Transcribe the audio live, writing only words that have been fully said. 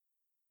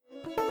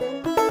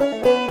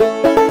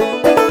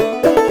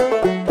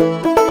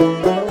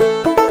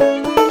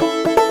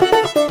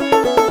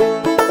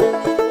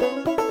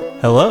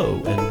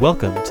Hello, and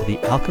welcome to the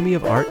Alchemy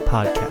of Art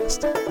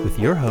podcast with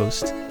your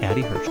host,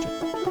 Addie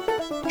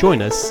Hurston.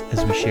 Join us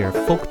as we share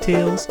folk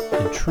tales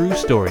and true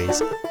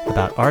stories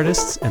about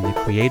artists and the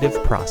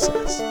creative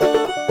process.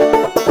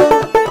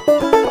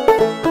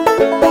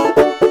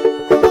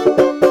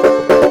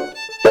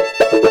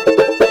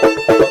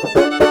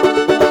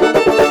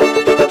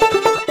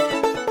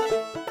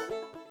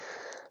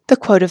 The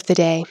quote of the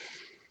day.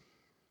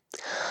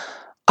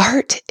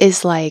 Art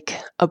is like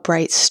a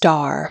bright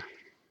star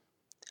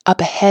up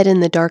ahead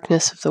in the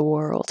darkness of the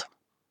world.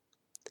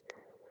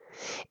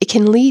 It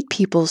can lead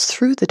people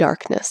through the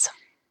darkness.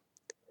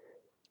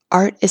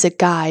 Art is a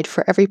guide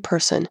for every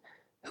person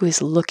who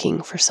is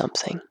looking for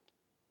something.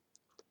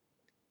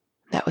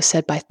 That was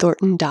said by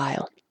Thornton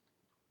Dial.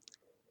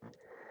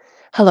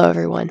 Hello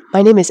everyone,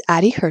 my name is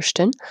Addie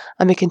Hurston.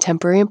 I'm a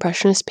contemporary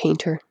impressionist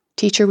painter,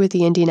 teacher with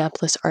the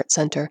Indianapolis Art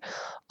Center,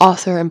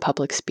 author and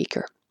public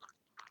speaker.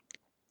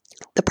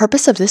 The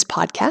purpose of this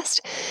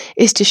podcast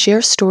is to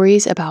share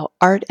stories about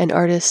art and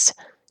artists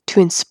to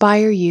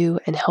inspire you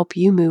and help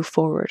you move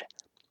forward.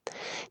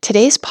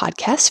 Today's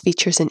podcast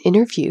features an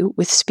interview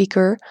with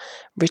speaker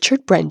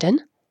Richard Brendan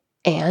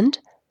and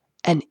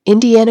an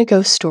Indiana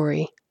ghost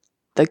story,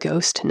 The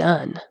Ghost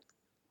Nun.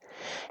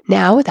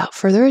 Now, without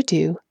further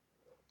ado,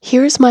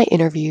 here is my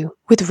interview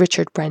with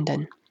Richard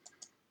Brendan.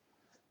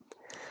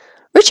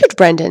 Richard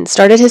Brendan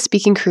started his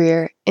speaking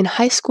career in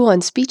high school on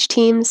speech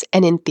teams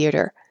and in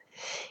theater.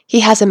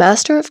 He has a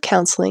Master of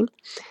Counseling,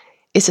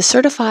 is a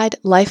certified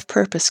life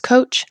purpose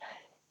coach,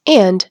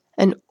 and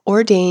an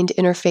ordained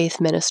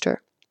interfaith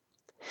minister.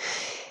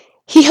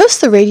 He hosts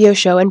the radio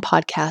show and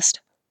podcast,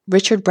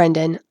 Richard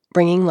Brendan,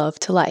 Bringing Love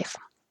to Life.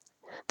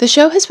 The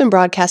show has been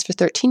broadcast for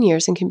 13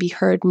 years and can be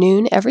heard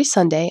noon every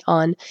Sunday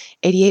on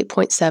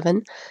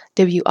 88.7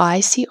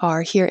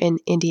 WICR here in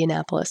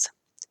Indianapolis.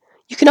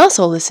 You can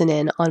also listen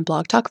in on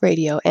Blog Talk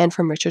Radio and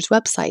from Richard's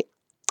website.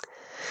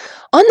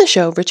 On the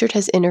show, Richard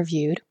has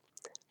interviewed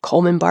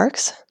Coleman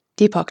Barks,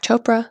 Deepak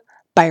Chopra,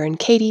 Byron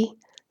Katie,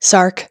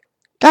 Sark,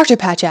 Dr.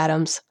 Patch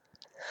Adams,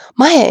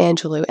 Maya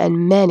Angelou,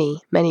 and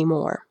many, many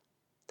more.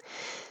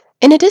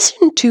 In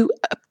addition to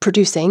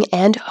producing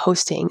and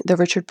hosting the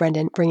Richard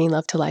Brendan Bringing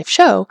Love to Life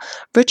show,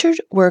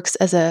 Richard works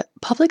as a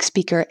public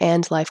speaker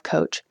and life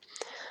coach.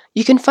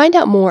 You can find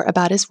out more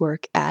about his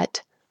work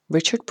at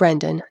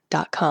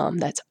richardbrendan.com.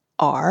 That's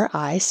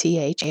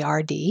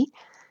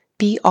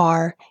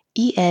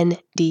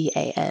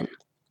RICHARDBRENDAN.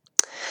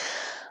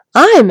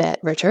 I met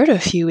Richard a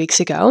few weeks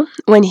ago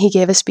when he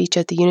gave a speech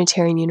at the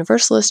Unitarian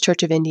Universalist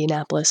Church of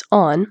Indianapolis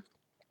on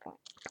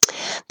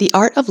the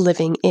art of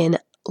living in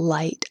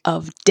light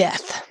of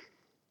death.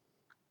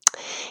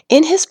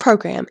 In his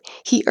program,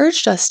 he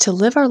urged us to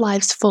live our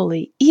lives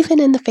fully, even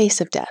in the face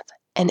of death,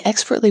 and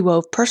expertly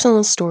wove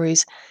personal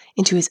stories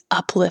into his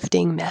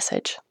uplifting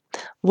message.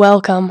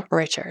 Welcome,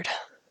 Richard.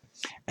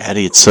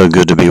 Addie, it's so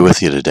good to be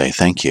with you today.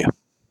 Thank you.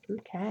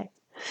 Okay.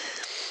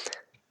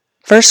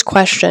 First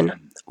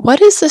question.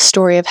 What is the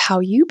story of how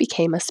you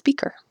became a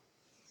speaker?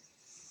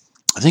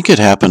 I think it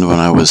happened when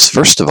I was,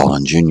 first of all,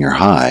 in junior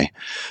high.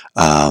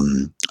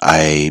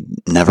 I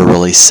never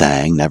really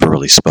sang, never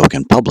really spoke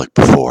in public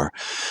before,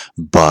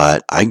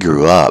 but I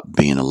grew up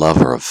being a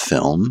lover of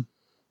film,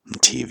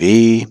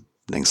 TV,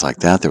 things like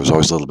that. There was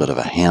always a little bit of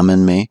a ham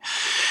in me.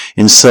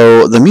 And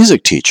so the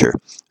music teacher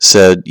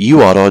said,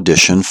 you ought to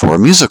audition for a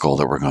musical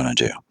that we're going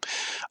to do.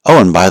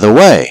 Oh, and by the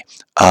way,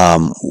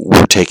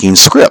 we're taking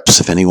scripts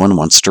if anyone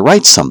wants to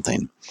write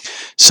something.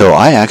 So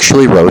I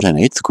actually wrote in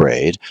 8th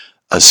grade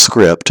a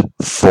script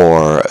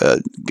for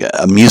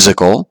a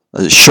musical,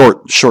 a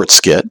short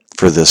skit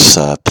for this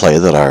play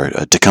that our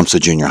Tecumseh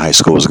Junior High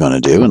School was going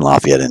to do in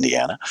Lafayette,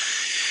 Indiana.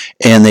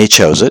 And they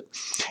chose it.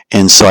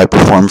 And so I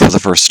performed for the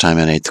first time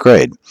in 8th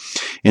grade.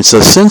 And so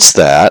since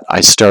that,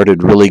 I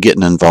started really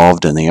getting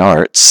involved in the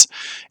arts.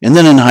 And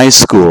then in high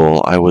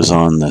school, I was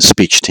on the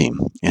speech team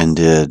and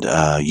did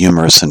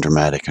humorous and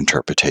dramatic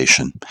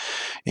interpretation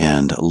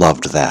and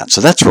loved that.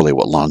 So that's really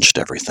what launched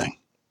everything.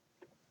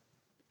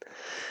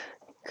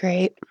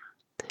 Great.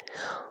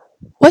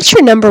 What's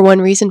your number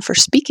one reason for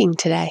speaking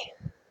today?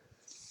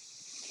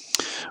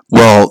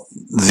 Well,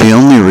 the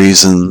only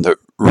reason that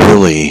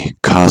really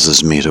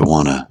causes me to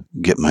want to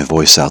get my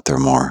voice out there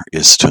more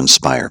is to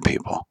inspire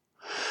people.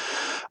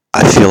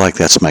 I feel like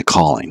that's my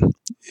calling,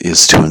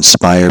 is to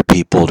inspire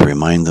people, to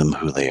remind them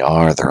who they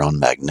are, their own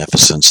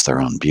magnificence,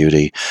 their own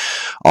beauty.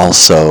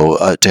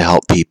 Also, to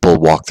help people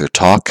walk their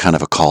talk, kind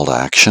of a call to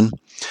action.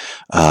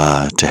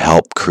 To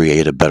help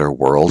create a better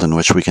world in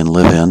which we can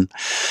live in.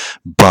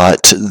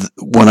 But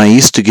when I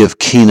used to give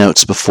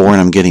keynotes before, and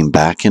I'm getting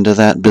back into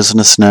that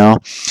business now,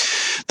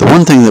 the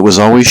one thing that was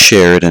always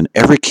shared in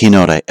every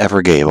keynote I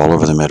ever gave all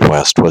over the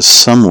Midwest was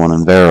someone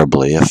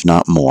invariably, if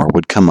not more,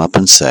 would come up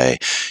and say,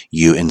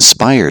 "You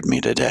inspired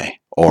me today."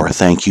 or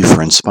thank you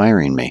for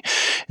inspiring me.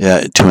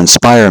 To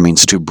inspire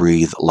means to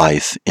breathe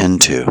life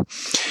into.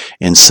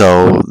 And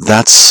so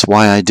that's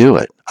why I do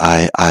it.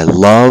 I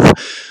love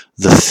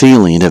the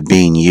feeling of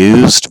being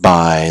used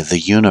by the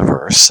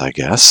universe, I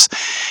guess,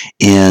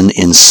 in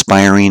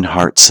inspiring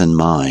hearts and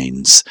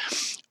minds,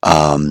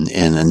 and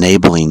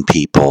enabling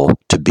people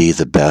to be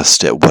the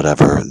best at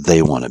whatever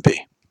they want to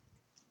be.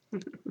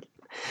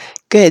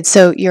 Good.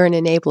 So you're an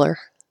enabler.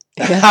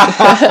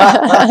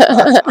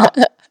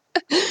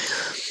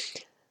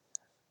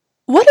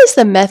 What is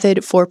the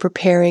method for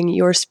preparing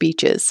your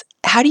speeches?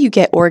 How do you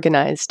get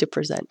organized to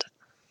present?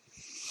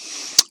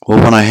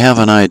 Well, when I have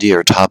an idea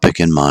or topic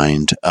in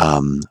mind,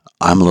 I'm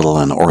a little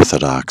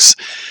unorthodox.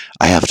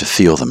 I have to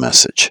feel the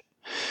message.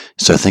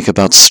 So I think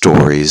about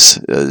stories.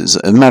 As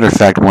a matter of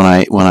fact, when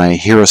I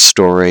hear a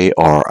story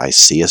or I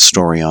see a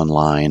story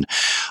online,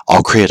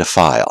 I'll create a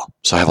file.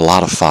 So I have a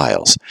lot of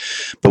files.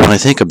 But when I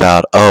think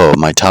about,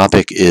 my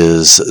topic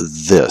is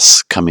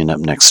this coming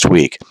up next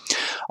week,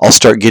 I'll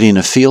start getting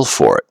a feel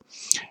for it.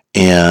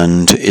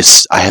 And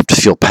I have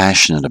to feel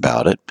passionate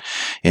about it.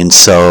 And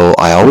so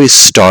I always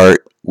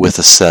start with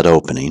a set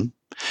opening,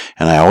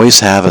 and I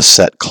always have a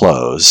set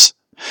close.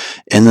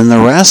 And then the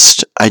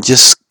rest, I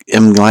just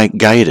am like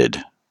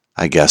guided,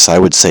 I guess I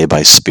would say,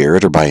 by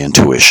spirit or by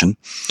intuition,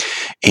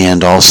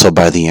 and also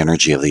by the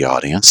energy of the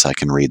audience. I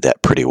can read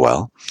that pretty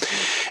well.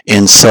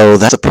 And so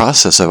that's a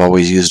process I've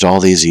always used all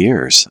these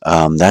years.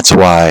 That's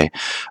why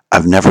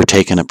I've never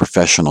taken a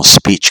professional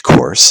speech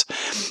course.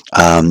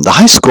 The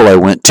high school I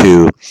went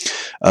to,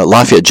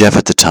 Lafayette Jeff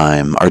at the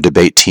time, our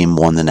debate team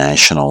won the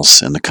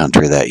nationals in the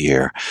country that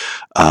year.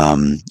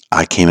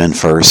 I came in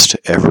first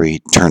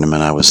every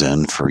tournament I was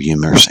in for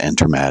humorous and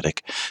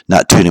dramatic.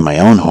 Not tooting my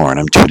own horn,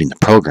 I'm tooting the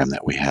program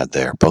that we had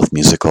there, both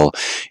musical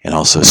and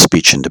also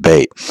speech and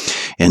debate.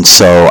 And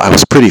so I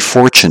was pretty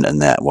fortunate in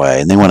that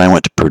way. And then when I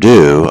went to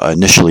Purdue,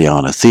 initially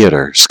on a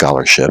theater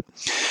scholarship,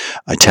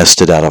 I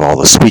tested out of all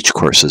the speech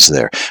courses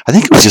there. I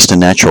think it was just a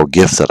natural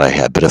gift that I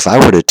had, but if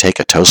I were to take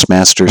a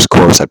Toastmasters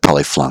course, I'd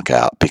probably flunk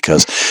out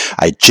because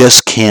I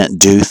just can't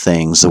do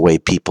things the way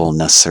people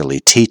necessarily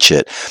teach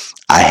it.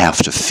 I have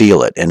to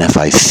feel it. And if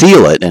I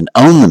feel it and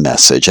own the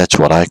message, that's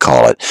what I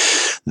call it,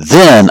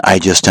 then I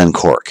just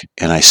uncork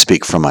and I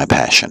speak from my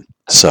passion.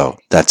 So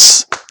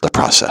that's the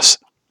process.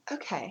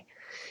 Okay.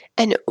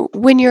 And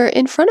when you're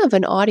in front of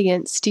an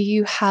audience, do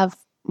you have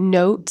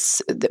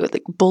notes,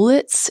 like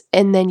bullets,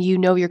 and then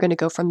you're going to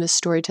go from this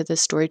story to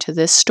this story to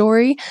this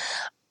story?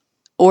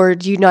 Or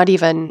do you not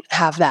even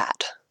have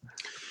that?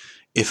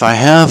 If I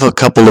have a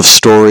couple of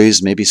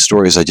stories, maybe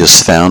stories I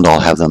just found, I'll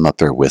have them up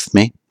there with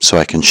me so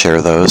I can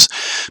share those.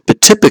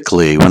 But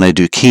typically when I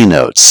do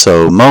keynotes,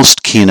 so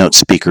most keynote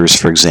speakers,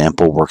 for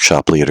example,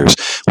 workshop leaders,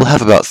 will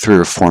have about 3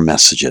 or 4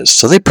 messages.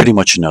 So they pretty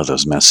much know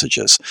those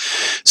messages.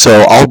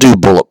 So I'll do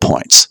bullet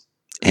points.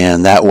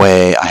 And that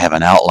way I have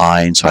an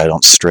outline so I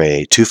don't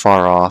stray too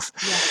far off,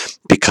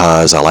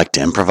 because I like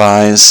to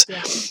improvise.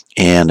 Yeah.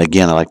 And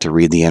again, I like to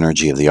read the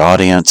energy of the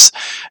audience.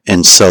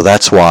 And so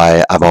that's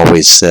why I've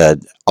always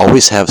said,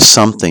 always have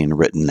something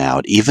written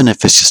out, even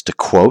if it's just a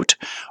quote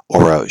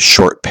or a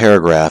short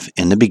paragraph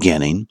in the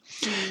beginning.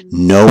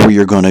 Know where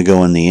you're going to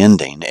go in the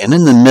ending. And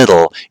in the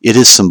middle, it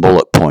is some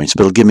bullet points,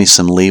 but it'll give me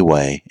some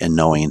leeway in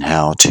knowing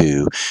how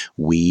to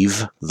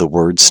weave the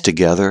words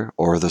together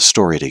or the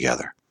story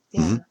together.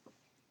 Yeah. Mm-hmm.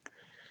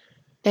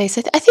 Nice.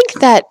 I think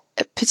that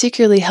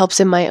particularly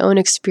helps in my own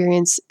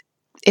experience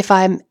if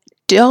I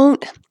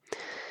don't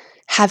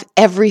have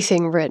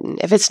everything written.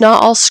 If it's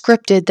not all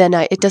scripted, then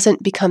it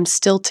doesn't become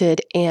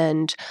stilted,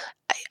 and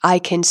I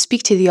can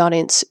speak to the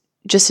audience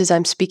just as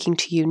I'm speaking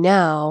to you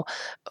now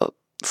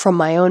from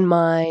my own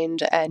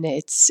mind,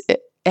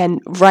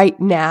 and right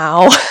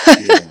now.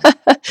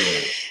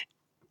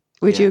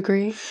 Would you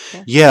agree?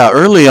 Yeah,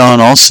 early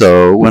on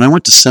also, when I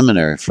went to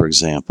seminary, for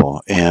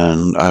example,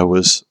 and I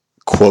was,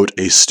 quote,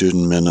 a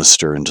student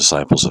minister in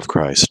Disciples of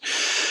Christ,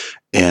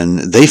 and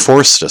they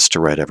forced us to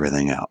write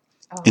everything out.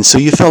 And so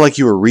you felt like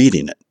you were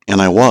reading it,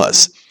 and I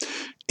was.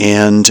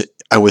 And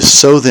I was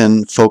so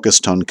then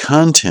focused on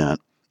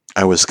content,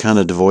 I was kind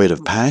of devoid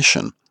of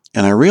passion.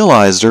 And I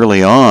realized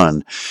early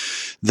on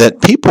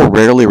that people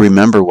rarely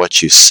remember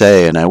what you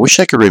say, and I wish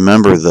I could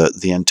remember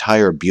the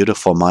entire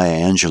beautiful Maya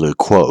Angelou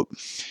quote.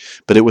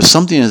 But it was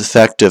something to the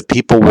effect of,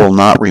 people will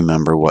not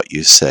remember what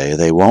you say.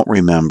 They won't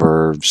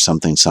remember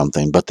something,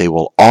 but they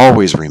will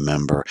always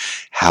remember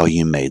how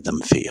you made them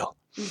feel.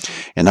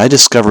 Mm-hmm. And I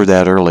discovered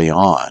that early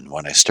on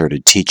when I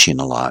started teaching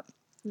a lot,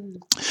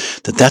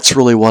 that's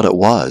really what it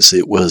was.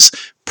 It was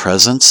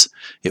presence,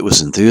 it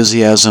was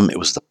enthusiasm, it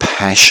was the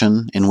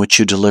passion in which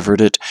you delivered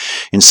it.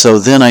 And so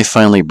then I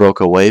finally broke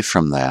away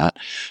from that,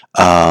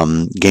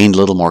 gained a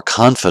little more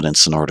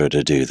confidence in order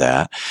to do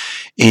that.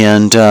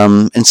 And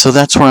so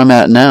that's where I'm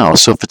at now.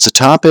 So if it's a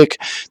topic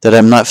that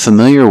I'm not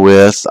familiar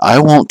with, I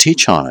won't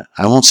teach on it.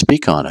 I won't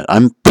speak on it.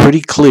 I'm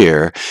pretty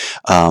clear.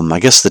 I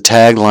guess the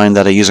tagline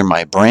that I use, or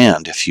my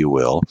brand, if you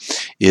will,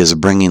 is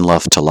bringing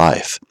love to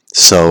life.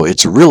 So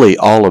it's really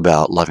all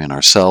about loving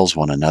ourselves,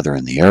 one another,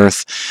 and the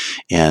earth.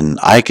 And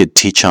I could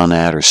teach on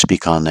that or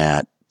speak on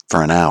that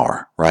for an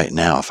hour right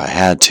now if I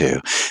had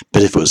to.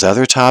 But if it was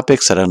other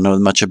topics that I don't know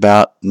much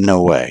about,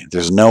 no way.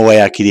 There's no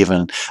way I could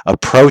even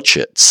approach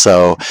it.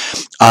 So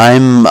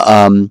I'm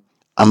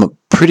a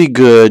pretty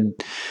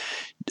good.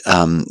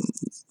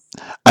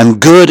 I'm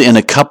good in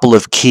a couple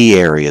of key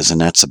areas, and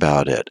that's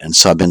about it. And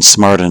so I've been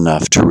smart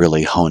enough to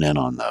really hone in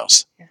on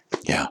those.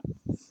 Yeah.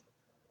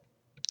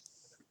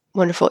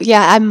 Wonderful.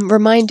 Yeah, I'm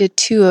reminded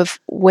too of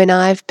when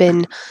I've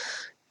been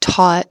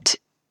taught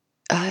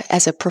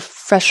as a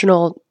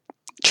professional,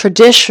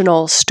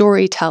 traditional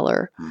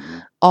storyteller. Mm-hmm.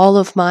 All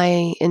of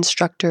my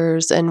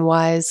instructors and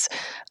wise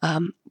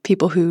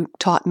people who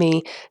taught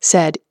me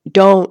said,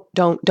 don't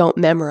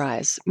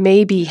memorize.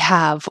 Maybe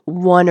have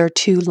one or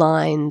two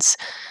lines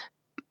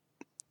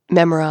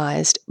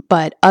memorized,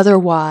 but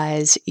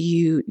otherwise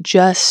you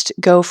just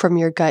go from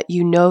your gut.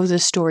 You know the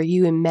story,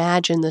 you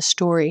imagine the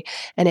story,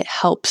 and it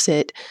helps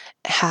it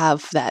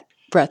have that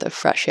breath of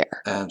fresh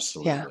air.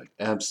 Absolutely.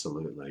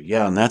 Absolutely.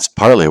 Yeah, and that's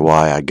partly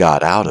why I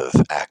got out of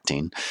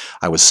acting.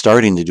 I was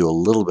starting to do a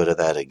little bit of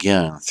that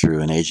again through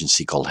an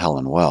agency called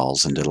Helen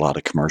Wells and did a lot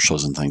of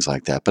commercials and things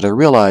like that. But I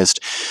realized,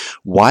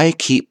 why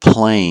keep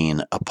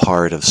playing a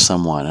part of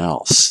someone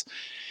else?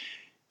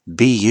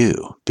 Be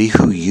you, be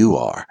who you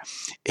are,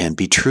 and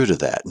be true to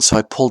that. And so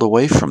I pulled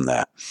away from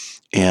that.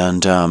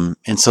 And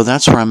so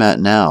that's where I'm at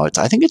now.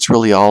 I think it's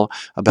really all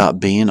about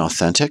being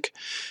authentic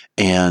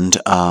and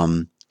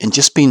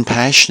just being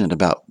passionate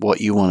about what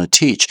you want to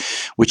teach,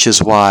 which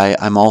is why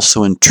I'm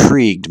also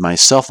intrigued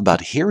myself about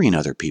hearing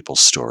other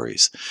people's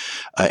stories.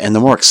 And the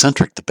more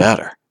eccentric, the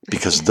better,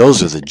 because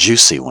those are the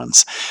juicy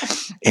ones.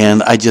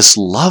 And I just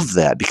love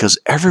that because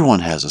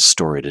everyone has a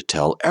story to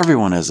tell.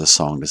 Everyone has a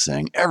song to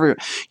sing.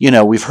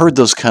 We've heard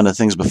those kind of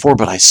things before,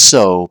 but I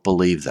so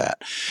believe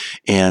that.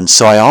 And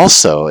so I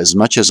also, as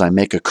much as I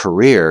make a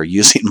career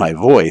using my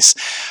voice,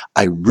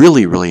 I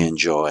really, really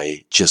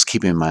enjoy just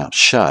keeping my mouth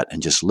shut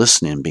and just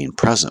listening and being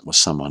present with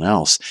someone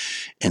else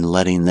and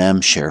letting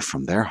them share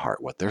from their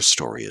heart what their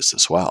story is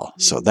as well.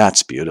 So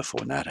that's beautiful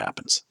when that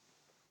happens.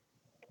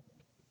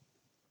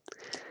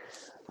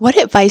 What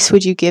advice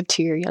would you give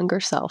to your younger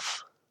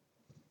self?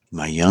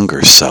 My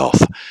younger self.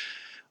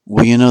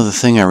 Well, the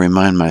thing I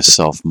remind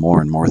myself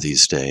more and more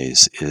these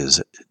days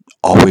is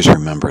always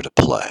remember to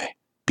play.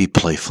 Be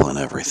playful in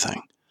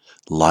everything.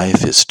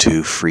 Life is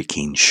too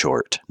freaking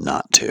short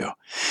not to.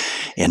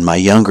 And my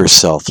younger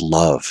self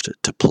loved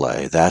to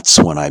play. That's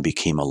when I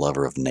became a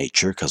lover of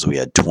nature because we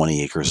had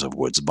 20 acres of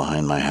woods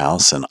behind my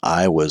house, and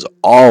I was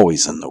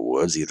always in the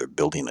woods, either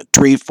building a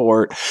tree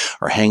fort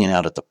or hanging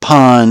out at the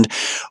pond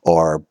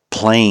or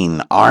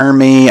playing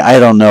army. I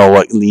don't know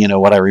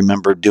what I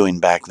remember doing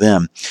back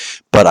then,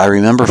 but I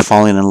remember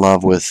falling in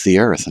love with the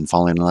earth and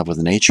falling in love with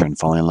nature and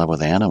falling in love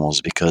with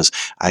animals because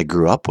I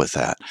grew up with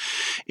that.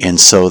 And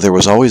so there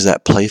was always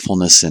that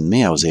playfulness in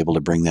me. I was able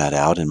to bring that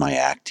out in my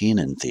acting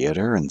and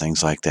theater and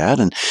things like that.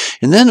 And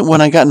then when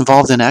I got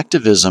involved in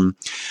activism,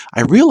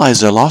 I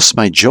realized I lost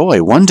my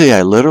joy. One day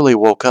I literally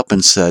woke up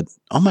and said,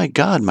 "Oh my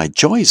God, my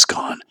joy's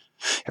gone.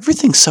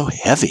 Everything's so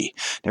heavy.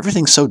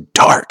 Everything's so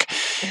dark."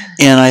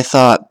 And I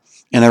thought,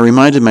 and I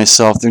reminded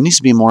myself there needs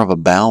to be more of a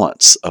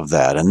balance of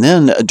that. And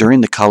then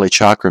during the Kali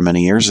Chakra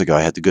many years ago,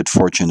 I had the good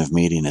fortune of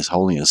meeting His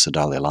Holiness the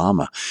Dalai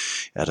Lama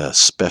at a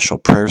special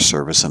prayer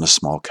service in a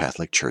small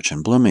Catholic church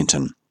in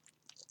Bloomington.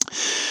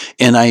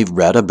 And I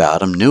read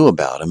about him, knew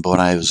about him, but when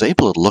I was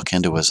able to look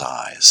into his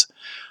eyes,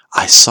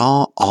 I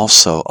saw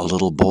also a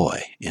little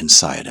boy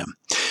inside him.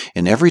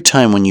 And every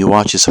time when you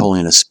watch His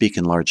Holiness speak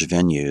in large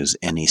venues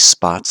and he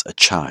spots a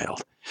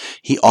child,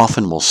 he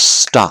often will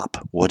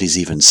stop what he's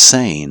even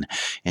saying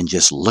and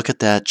just look at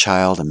that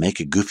child and make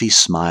a goofy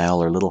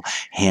smile or a little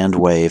hand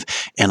wave.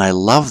 And I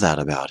love that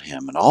about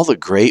him. And all the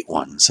great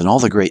ones and all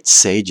the great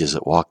sages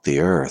that walk the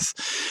earth,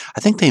 I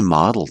think they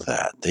modeled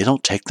that. They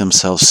don't take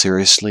themselves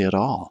seriously at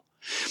all.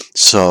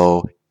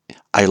 So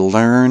I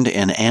learned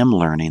and am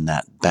learning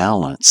that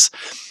balance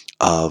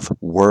of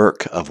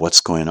work, of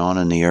what's going on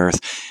in the earth,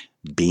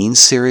 being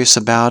serious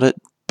about it,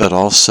 but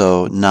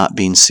also not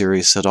being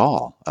serious at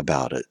all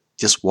about it.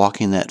 Just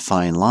walking that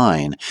fine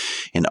line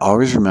and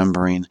always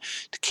remembering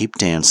to keep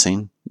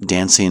dancing.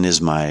 Dancing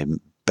is my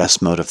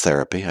best mode of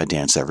therapy. I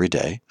dance every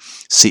day.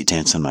 Seat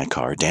dance in my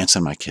car, dance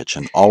in my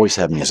kitchen, always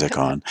have music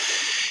on.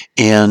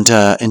 And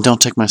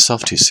don't take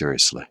myself too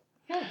seriously.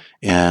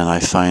 And I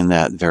find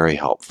that very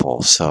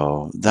helpful.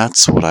 So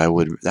that's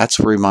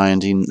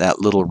reminding that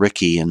little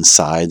Ricky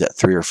inside, that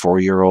 3 or 4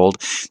 year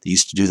old that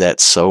used to do that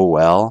so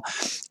well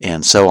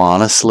and so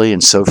honestly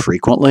and so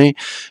frequently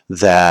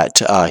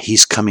that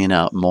he's coming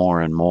out more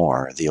and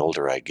more the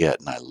older I get,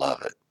 and I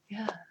love it.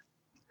 Yeah.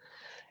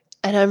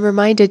 And I'm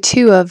reminded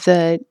too of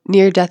the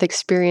near-death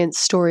experience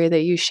story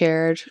that you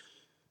shared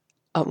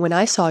when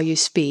I saw you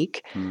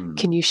speak.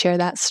 Can you share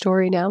that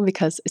story now?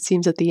 Because it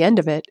seems at the end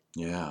of it.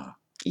 Yeah.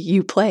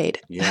 you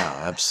played. Yeah,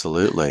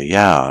 absolutely.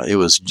 Yeah, it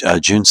was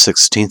June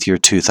 16th, year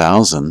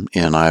 2000,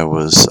 and I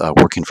was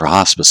working for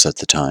hospice at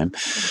the time.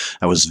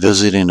 I was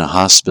visiting a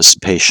hospice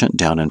patient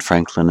down in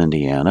Franklin,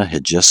 Indiana,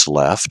 had just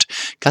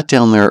left, got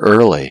down there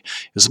early.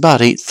 It was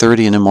about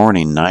 8:30 in the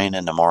morning, 9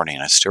 in the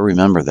morning. I still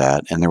remember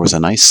that, and there was a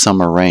nice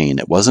summer rain.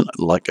 It wasn't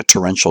like a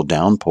torrential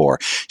downpour,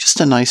 just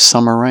a nice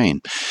summer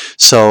rain.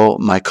 So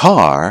my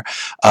car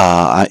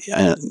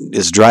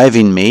is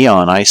driving me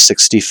on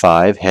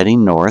I-65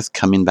 heading north,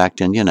 coming back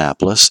to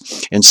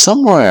Indianapolis. And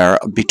somewhere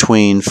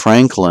between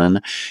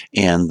Franklin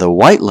and the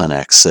Whiteland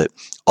exit,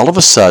 all of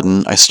a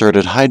sudden, I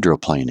started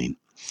hydroplaning.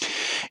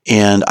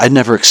 And I'd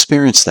never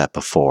experienced that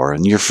before.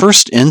 And my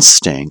first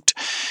instinct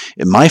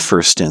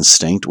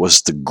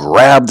was to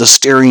grab the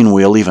steering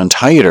wheel even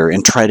tighter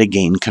and try to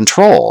gain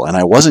control. And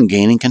I wasn't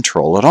gaining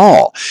control at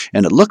all.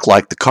 And it looked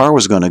like the car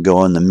was going to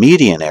go in the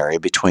median area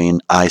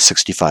between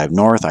I-65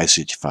 North,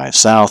 I-65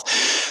 South.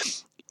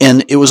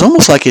 And it was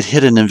almost like it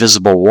hit an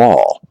invisible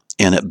wall.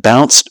 And it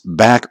bounced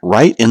back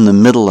right in the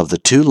middle of the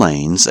two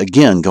lanes,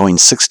 again, going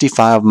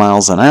 65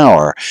 miles an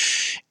hour.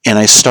 And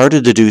I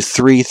started to do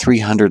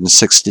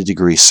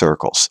 360-degree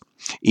circles.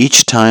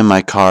 Each time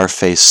my car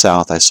faced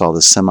south, I saw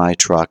the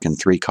semi-truck and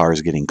 3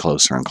 cars getting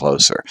closer and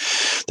closer.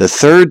 The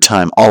third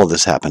time, all of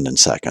this happened in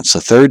seconds.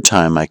 The third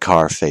time my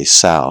car faced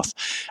south,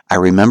 I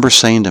remember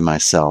saying to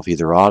myself,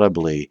 either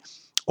audibly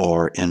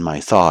or in my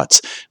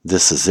thoughts,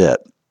 this is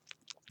it.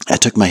 I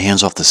took my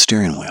hands off the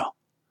steering wheel.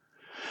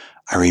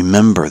 I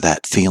remember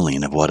that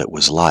feeling of what it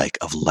was like,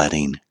 of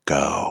letting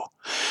go.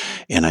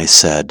 And I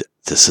said,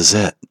 this is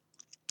it.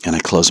 And I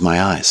closed my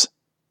eyes.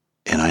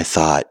 And I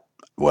thought,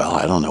 well,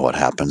 I don't know what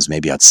happens.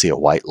 Maybe I'd see a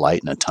white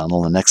light in a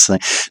tunnel. The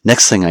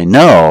next thing I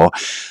know,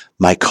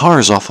 my car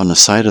is off on the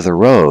side of the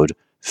road,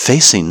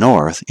 facing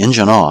north,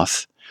 engine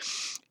off,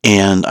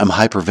 and I'm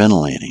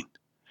hyperventilating.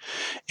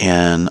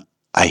 And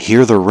I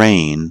hear the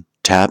rain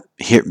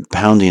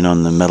pounding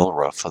on the metal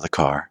roof of the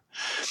car.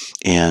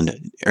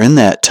 And in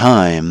that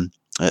time,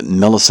 at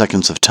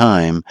milliseconds of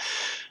time,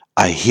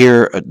 I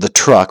hear the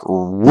truck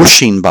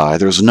whooshing by.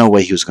 There's no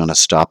way he was going to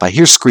stop. I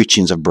hear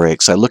screechings of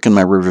brakes. I look in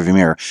my rearview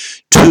mirror.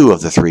 2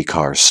 of the 3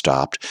 cars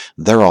stopped.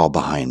 They're all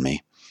behind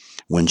me.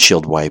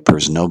 Windshield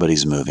wipers,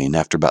 nobody's moving.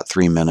 After about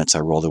 3 minutes, I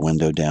roll the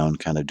window down,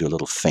 kind of do a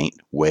little faint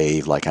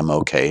wave like I'm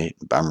okay.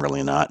 I'm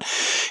really not.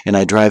 And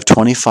I drive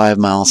 25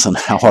 miles an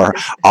hour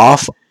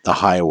off the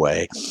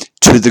highway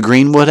to the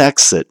Greenwood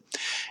exit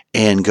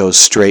and go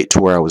straight to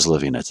where I was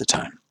living at the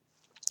time.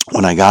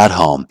 When I got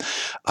home,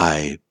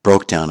 I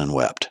broke down and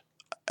wept.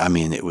 I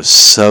mean, it was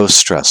so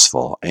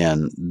stressful.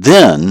 And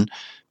then,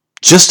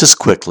 just as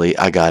quickly,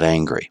 I got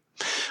angry.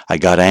 I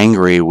got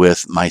angry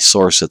with my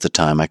source at the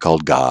time I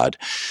called God,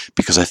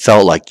 because I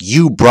felt like,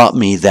 you brought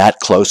me that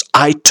close.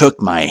 I took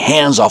my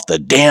hands off the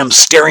damn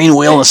steering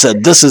wheel and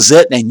said, this is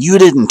it, and you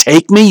didn't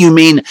take me? You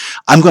mean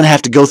I'm going to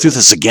have to go through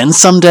this again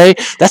someday?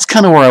 That's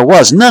kind of where I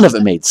was. None of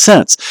it made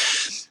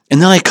sense.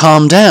 And then I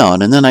calmed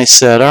down, and then I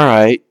said, all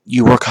right,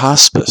 you work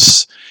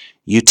hospice.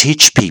 You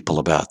teach people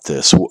about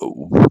this.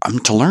 I'm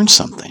to learn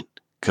something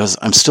because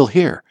I'm still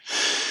here.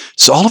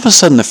 So all of a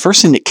sudden, the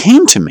first thing that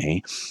came to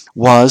me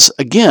was,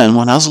 again,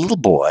 when I was a little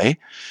boy,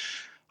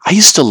 I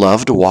used to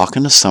love to walk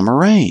in the summer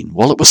rain.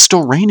 Well, it was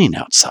still raining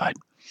outside.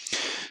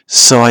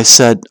 So I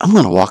said, I'm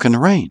going to walk in the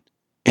rain.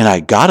 And I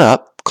got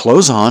up,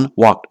 clothes on,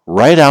 walked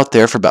right out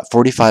there for about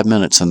 45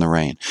 minutes in the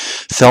rain,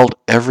 felt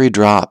every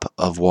drop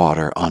of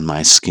water on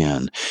my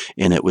skin,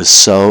 and it was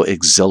so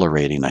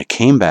exhilarating. I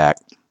came back.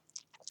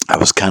 I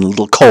was kind of a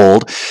little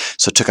cold,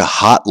 so I took a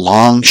hot,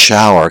 long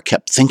shower,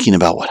 kept thinking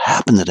about what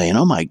happened today, and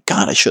oh my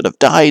God, I should have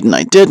died, and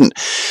I didn't.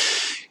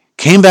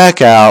 Came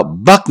back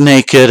out, buck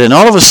naked, and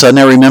all of a sudden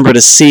I remembered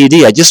a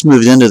CD. I just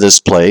moved into this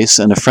place,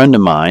 and a friend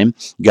of mine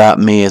got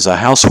me as a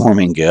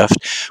housewarming gift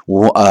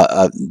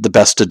the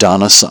Best of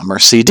Donna Summer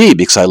CD,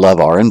 because I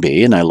love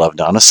R&B and I love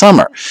Donna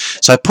Summer.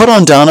 So I put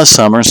on Donna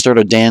Summer and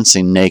started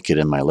dancing naked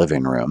in my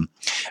living room.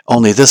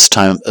 Only this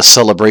time a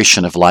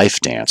celebration of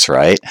life dance,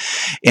 right?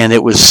 And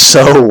it was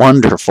so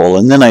wonderful.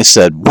 And then I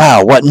said,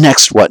 wow, what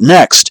next? What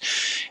next?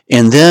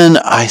 And then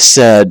I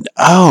said,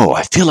 oh,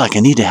 I feel like I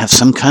need to have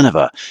some kind of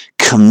a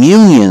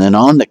communion. And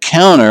on the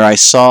counter, I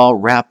saw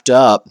wrapped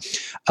up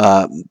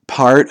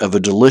part of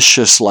a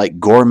delicious, like,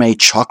 gourmet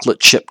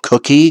chocolate chip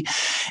cookie.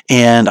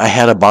 And I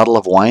had a bottle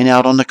of wine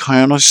out on the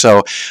counter.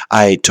 So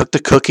I took the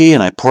cookie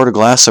and I poured a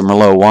glass of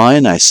Merlot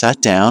wine. I sat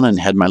down and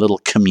had my little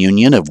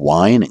communion of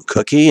wine and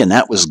cookie. And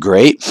that was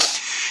great.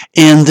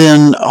 And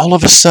then all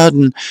of a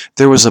sudden,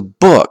 there was a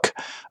book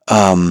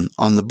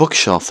on the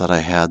bookshelf that I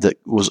had that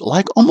was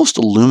like almost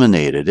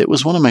illuminated. It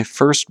was one of my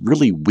first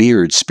really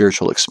weird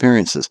spiritual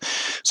experiences.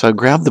 So I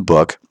grabbed the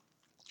book,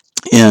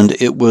 and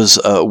it was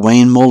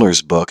Wayne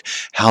Muller's book,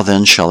 How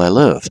Then Shall I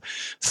Live?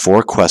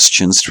 4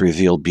 questions to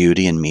reveal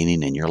beauty and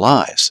meaning in your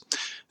lives.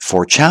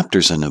 4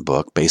 chapters in the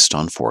book based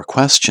on 4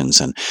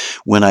 questions. And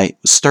when I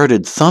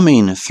started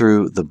thumbing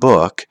through the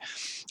book,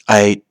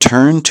 I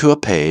turned to a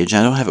page.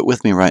 I don't have it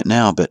with me right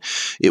now, but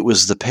it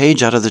was the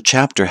page out of the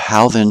chapter,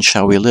 How Then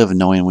Shall We Live,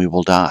 Knowing We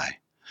Will Die?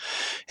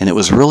 And it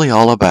was really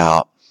all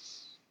about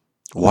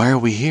Why are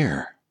we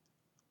here?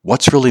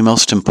 What's really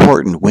most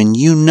important? When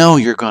you know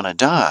you're going to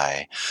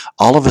die,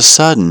 all of a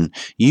sudden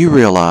you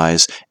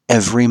realize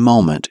every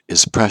moment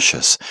is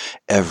precious,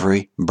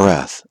 every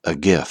breath a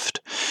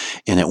gift.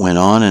 And it went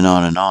on and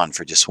on and on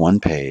for just one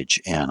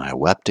page, and I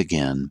wept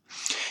again.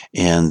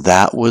 And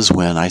that was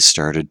when I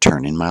started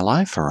turning my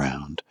life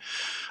around.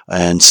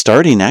 And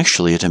starting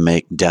actually to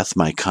make death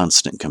my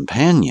constant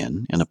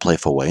companion in a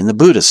playful way. And the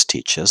Buddhists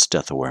teach us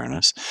death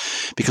awareness.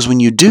 Because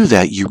when you do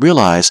that, you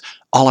realize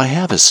all I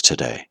have is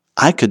today.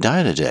 I could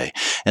die today.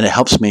 And it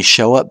helps me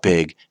show up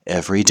big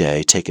every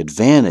day, take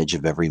advantage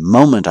of every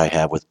moment I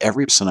have with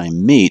every person I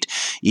meet,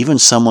 even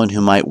someone who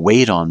might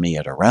wait on me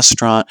at a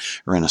restaurant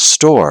or in a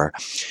store,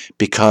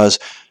 because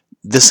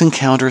this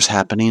encounter is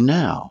happening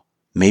now.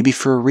 Maybe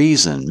for a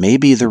reason.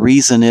 Maybe the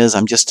reason is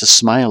I'm just to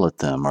smile at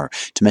them or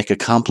to make a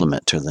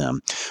compliment to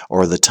them.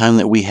 Or the time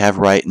that we have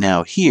right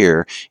now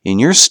here in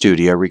your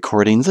studio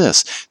recording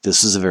this.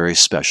 This is a very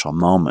special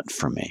moment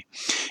for me.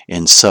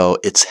 And so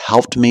it's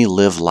helped me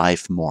live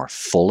life more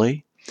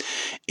fully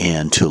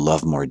and to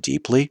love more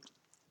deeply.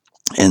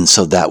 And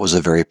so that was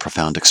a very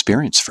profound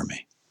experience for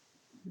me.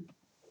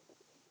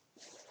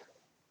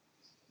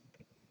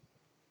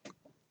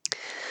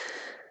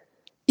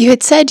 You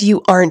had said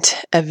you aren't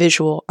a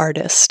visual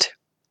artist,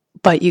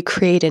 but you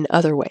create in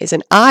other ways.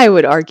 And I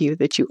would argue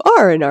that you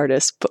are an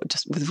artist, but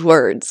just with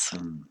words,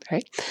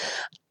 right?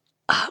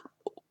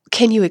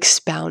 Can you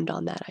expound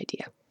on that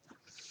idea?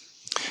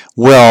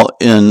 Well,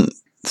 and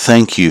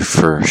thank you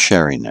for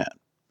sharing that.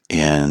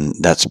 And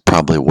that's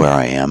probably where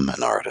I am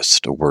an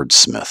artist, a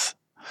wordsmith.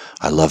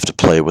 I love to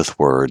play with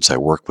words. I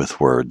work with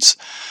words.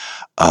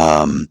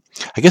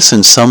 I guess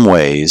in some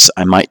ways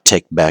I might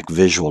take back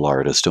visual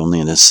artist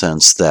only in the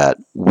sense that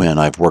when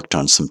I've worked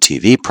on some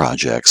TV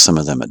projects, some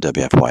of them at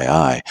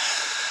WFYI,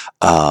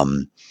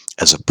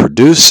 as a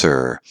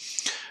producer,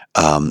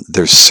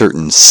 there's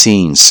certain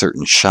scenes,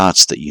 certain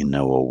shots that you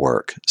know will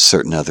work,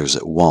 certain others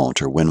that won't.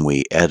 Or when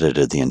we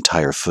edited the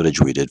entire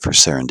footage we did for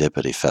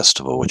Serendipity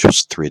Festival, which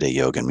was a 3-day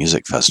yoga and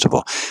music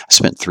festival, I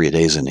spent 3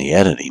 days in the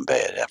editing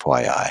bay at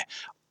FYI.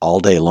 All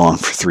day long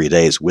for 3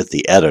 days with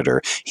the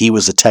editor. He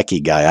was a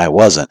techie guy, I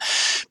wasn't.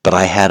 But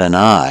I had an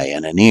eye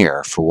and an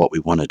ear for what we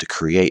wanted to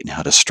create and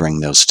how to string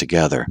those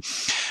together.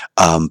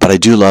 But I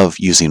do love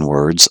using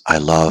words. I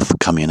love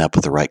coming up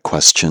with the right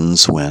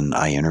questions when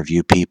I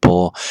interview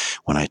people,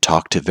 when I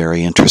talk to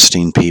very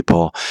interesting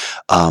people.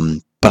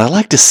 But I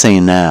like to say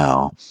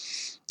now,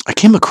 I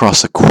came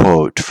across a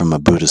quote from a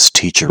Buddhist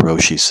teacher,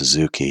 Roshi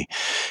Suzuki,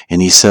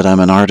 and he said, "I'm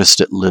an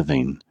artist at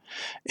living,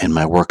 and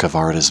my work of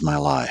art is my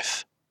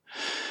life."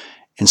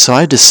 And so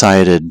I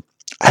decided,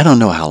 I don't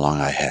know how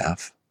long I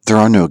have. There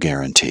are no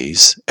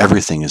guarantees.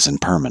 Everything is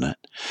impermanent.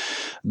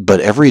 But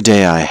every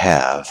day I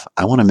have,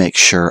 I want to make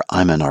sure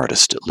I'm an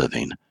artist at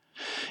living.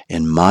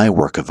 And my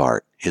work of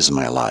art is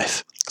my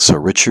life. So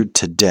Richard,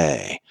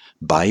 today,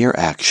 by your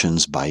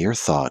actions, by your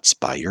thoughts,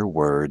 by your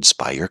words,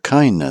 by your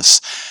kindness,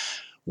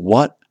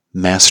 what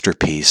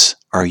masterpiece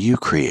are you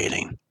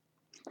creating?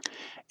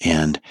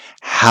 And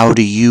how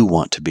do you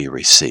want to be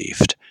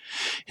received?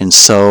 And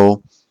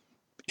so,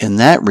 in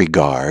that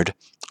regard,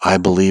 I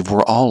believe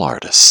we're all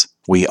artists.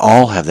 We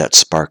all have that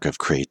spark of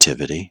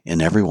creativity in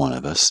every one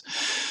of us.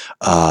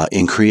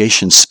 In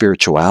creation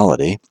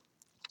spirituality,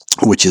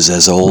 which is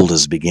as old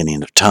as the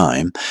beginning of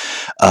time,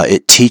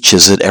 it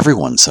teaches that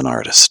everyone's an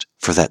artist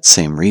for that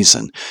same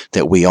reason,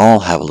 that we all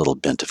have a little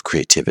bent of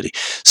creativity.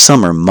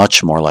 Some are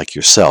much more like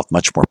yourself,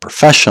 much more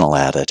professional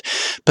at it,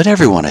 but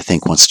everyone, I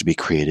think, wants to be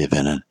creative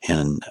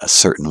in a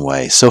certain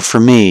way. So for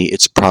me,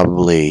 it's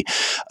probably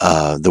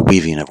the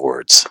weaving of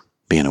words,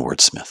 being a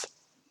wordsmith.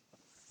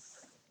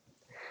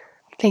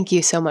 Thank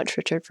you so much,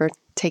 Richard, for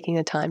taking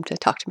the time to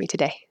talk to me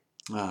today.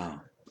 Oh,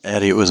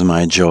 Eddie, it was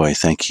my joy.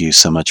 Thank you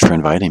so much for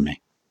inviting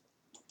me.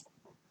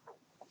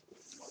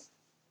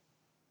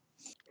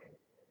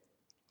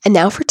 And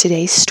now for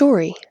today's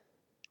story.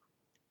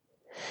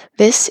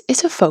 This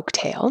is a folk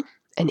tale,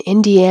 an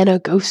Indiana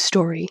ghost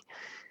story.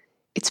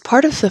 It's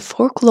part of the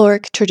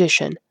folkloric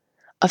tradition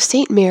of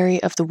St.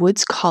 Mary of the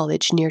Woods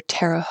College near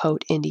Terre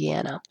Haute,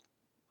 Indiana.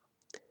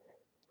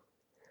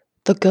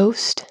 The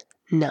Ghost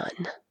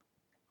Nun.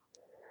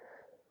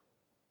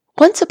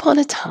 Once upon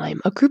a time,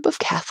 a group of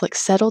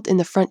Catholics settled in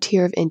the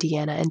frontier of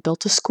Indiana and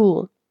built a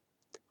school.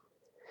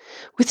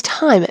 With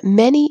time,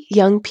 many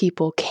young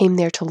people came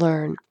there to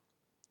learn.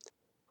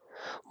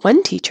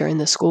 One teacher in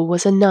the school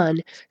was a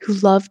nun who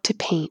loved to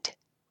paint.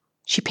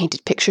 She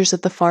painted pictures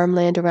of the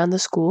farmland around the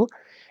school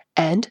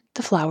and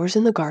the flowers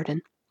in the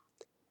garden.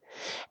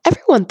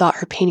 Everyone thought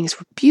her paintings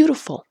were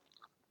beautiful.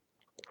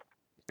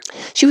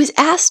 She was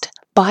asked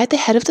by the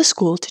head of the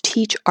school to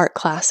teach art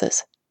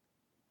classes.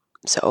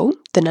 So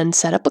the nun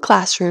set up a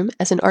classroom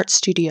as an art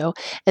studio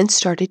and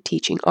started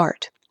teaching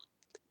art.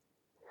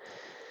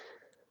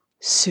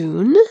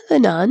 Soon the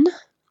nun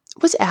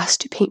was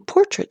asked to paint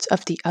portraits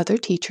of the other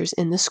teachers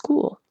in the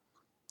school.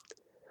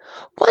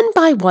 One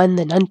by one,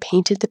 the nun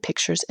painted the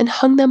pictures and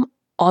hung them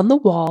on the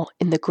wall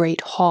in the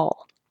great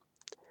hall.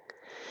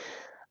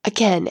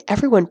 Again,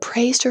 everyone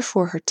praised her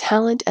for her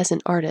talent as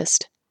an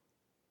artist.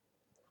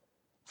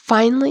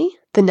 Finally,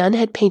 the nun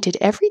had painted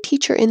every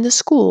teacher in the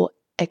school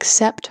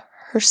except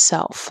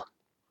herself.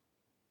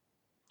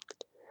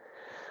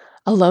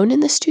 Alone in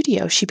the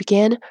studio, she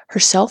began her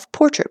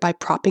self-portrait by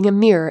propping a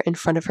mirror in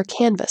front of her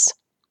canvas.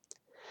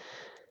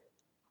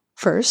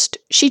 First,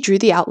 she drew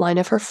the outline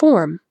of her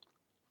form.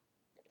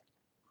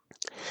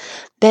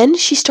 Then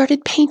she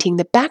started painting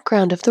the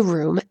background of the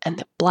room and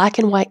the black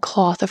and white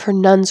cloth of her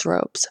nun's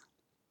robes.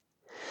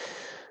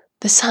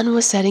 The sun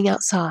was setting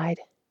outside,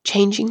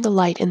 changing the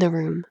light in the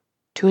room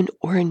to an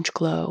orange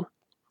glow.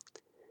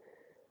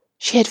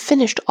 She had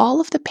finished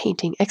all of the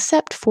painting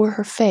except for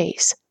her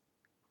face.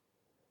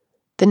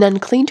 The nun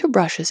cleaned her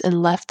brushes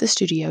and left the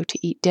studio to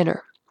eat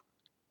dinner.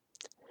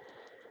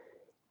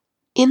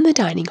 In the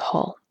dining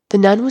hall, the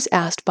nun was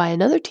asked by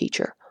another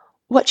teacher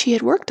what she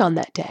had worked on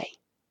that day.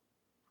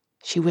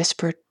 She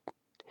whispered,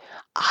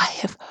 "I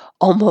have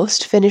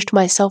almost finished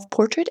my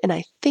self-portrait, and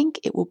I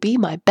think it will be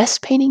my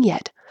best painting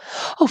yet."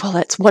 "Oh, well,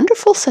 that's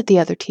wonderful," said the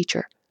other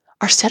teacher.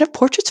 "Our set of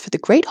portraits for the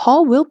great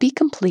hall will be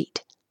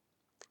complete."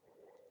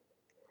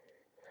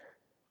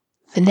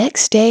 The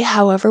next day,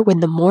 however,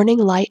 when the morning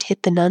light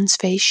hit the nun's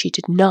face, she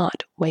did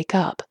not wake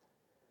up.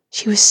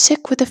 She was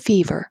sick with a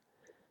fever.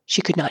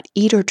 She could not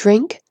eat or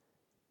drink.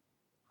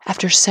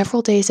 After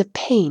several days of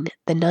pain,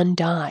 the nun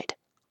died.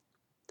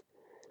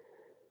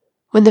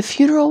 When the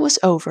funeral was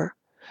over,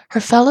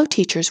 her fellow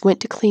teachers went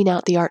to clean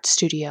out the art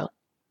studio.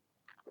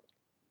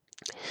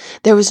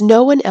 There was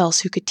no one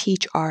else who could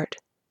teach art.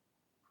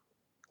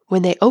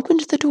 When they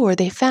opened the door,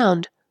 they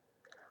found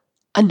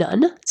a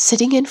nun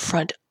sitting in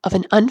front of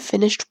an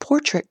unfinished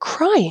portrait,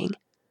 crying.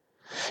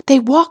 They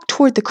walked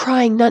toward the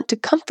crying nun to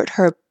comfort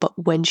her, but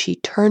when she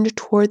turned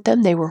toward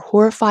them, they were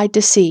horrified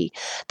to see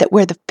that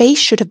where the face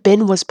should have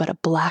been was but a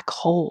black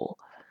hole.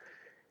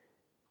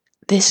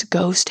 This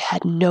ghost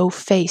had no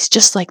face,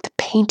 just like the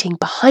painting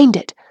behind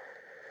it.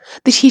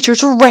 The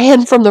teachers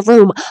ran from the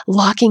room,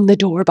 locking the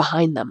door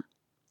behind them.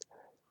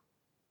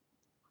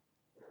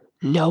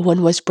 No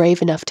one was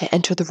brave enough to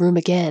enter the room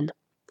again.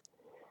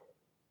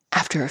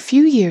 After a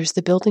few years,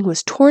 the building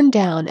was torn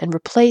down and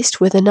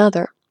replaced with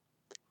another.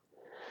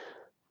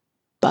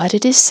 But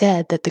it is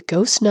said that the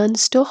ghost nun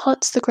still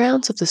haunts the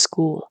grounds of the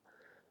school,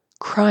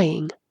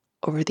 crying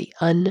over the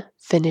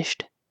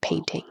unfinished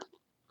painting.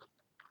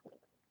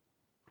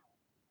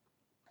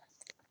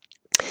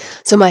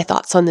 So my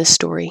thoughts on this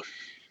story.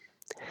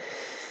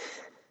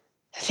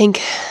 I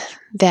think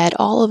that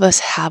all of us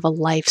have a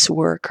life's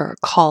work or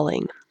a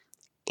calling,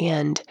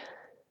 and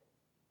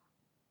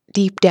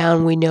deep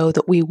down we know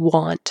that we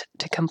want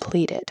to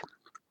complete it.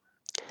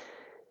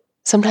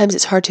 Sometimes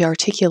it's hard to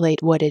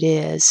articulate what it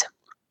is.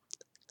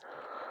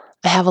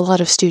 I have a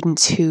lot of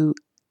students who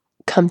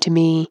come to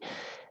me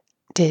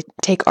to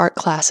take art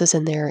classes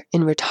and they're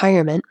in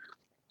retirement,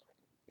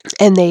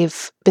 and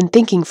they've been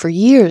thinking for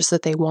years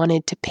that they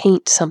wanted to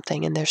paint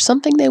something, and there's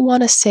something they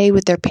want to say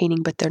with their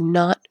painting, but they're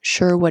not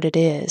sure what it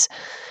is.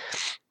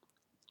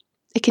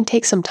 It can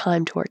take some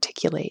time to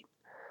articulate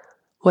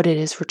what it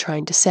is we're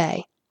trying to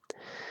say.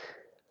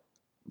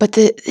 But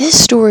this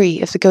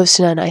story of the Ghost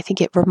Nun, I think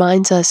it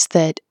reminds us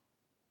that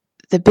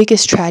the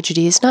biggest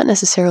tragedy is not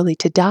necessarily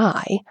to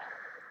die,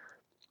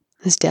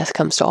 as death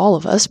comes to all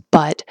of us,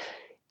 but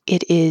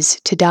it is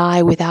to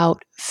die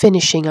without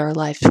finishing our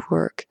life's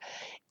work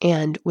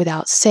and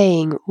without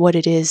saying what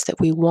it is that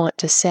we want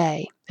to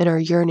say and are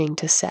yearning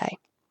to say.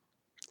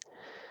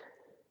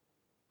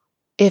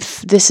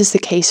 If this is the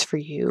case for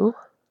you,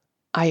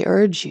 I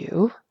urge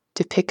you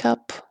to pick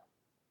up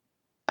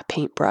a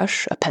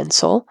paintbrush, a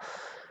pencil,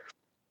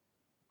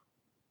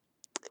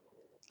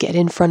 get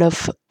in front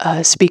of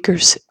a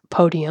speaker's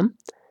podium,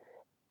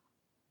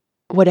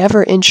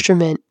 whatever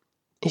instrument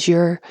is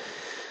your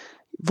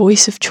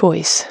voice of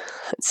choice,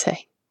 let's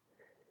say,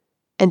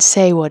 and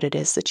say what it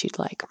is that you'd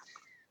like.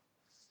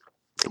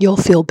 You'll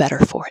feel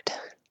better for it.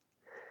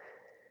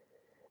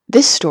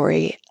 This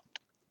story,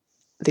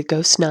 The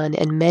Ghost Nun,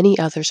 and many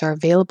others are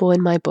available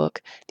in my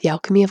book, The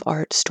Alchemy of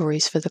Art: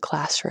 Stories for the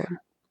Classroom.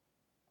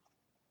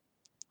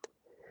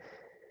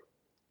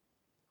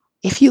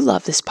 If you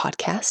love this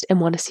podcast and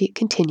want to see it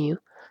continue,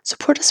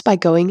 support us by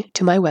going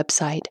to my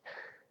website,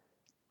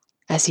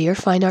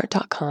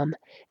 azirfineart.com,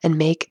 and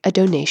make a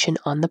donation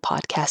on the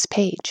podcast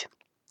page.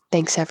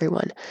 Thanks,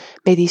 everyone.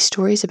 May these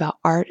stories about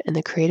art and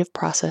the creative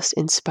process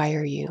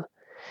inspire you.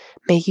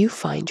 May you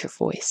find your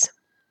voice.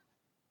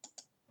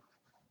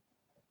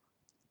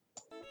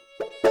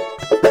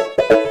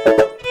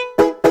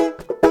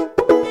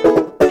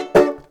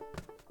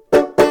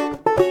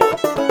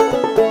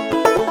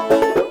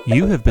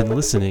 You have been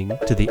listening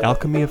to the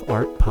Alchemy of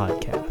Art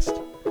podcast.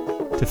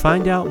 To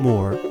find out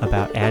more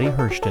about Addie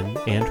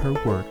Hurston and her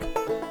work,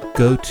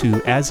 go to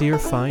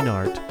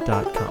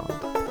azirfineart.com.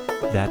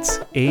 That's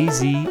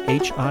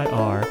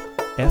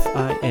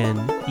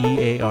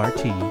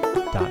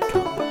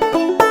azirfineart.com.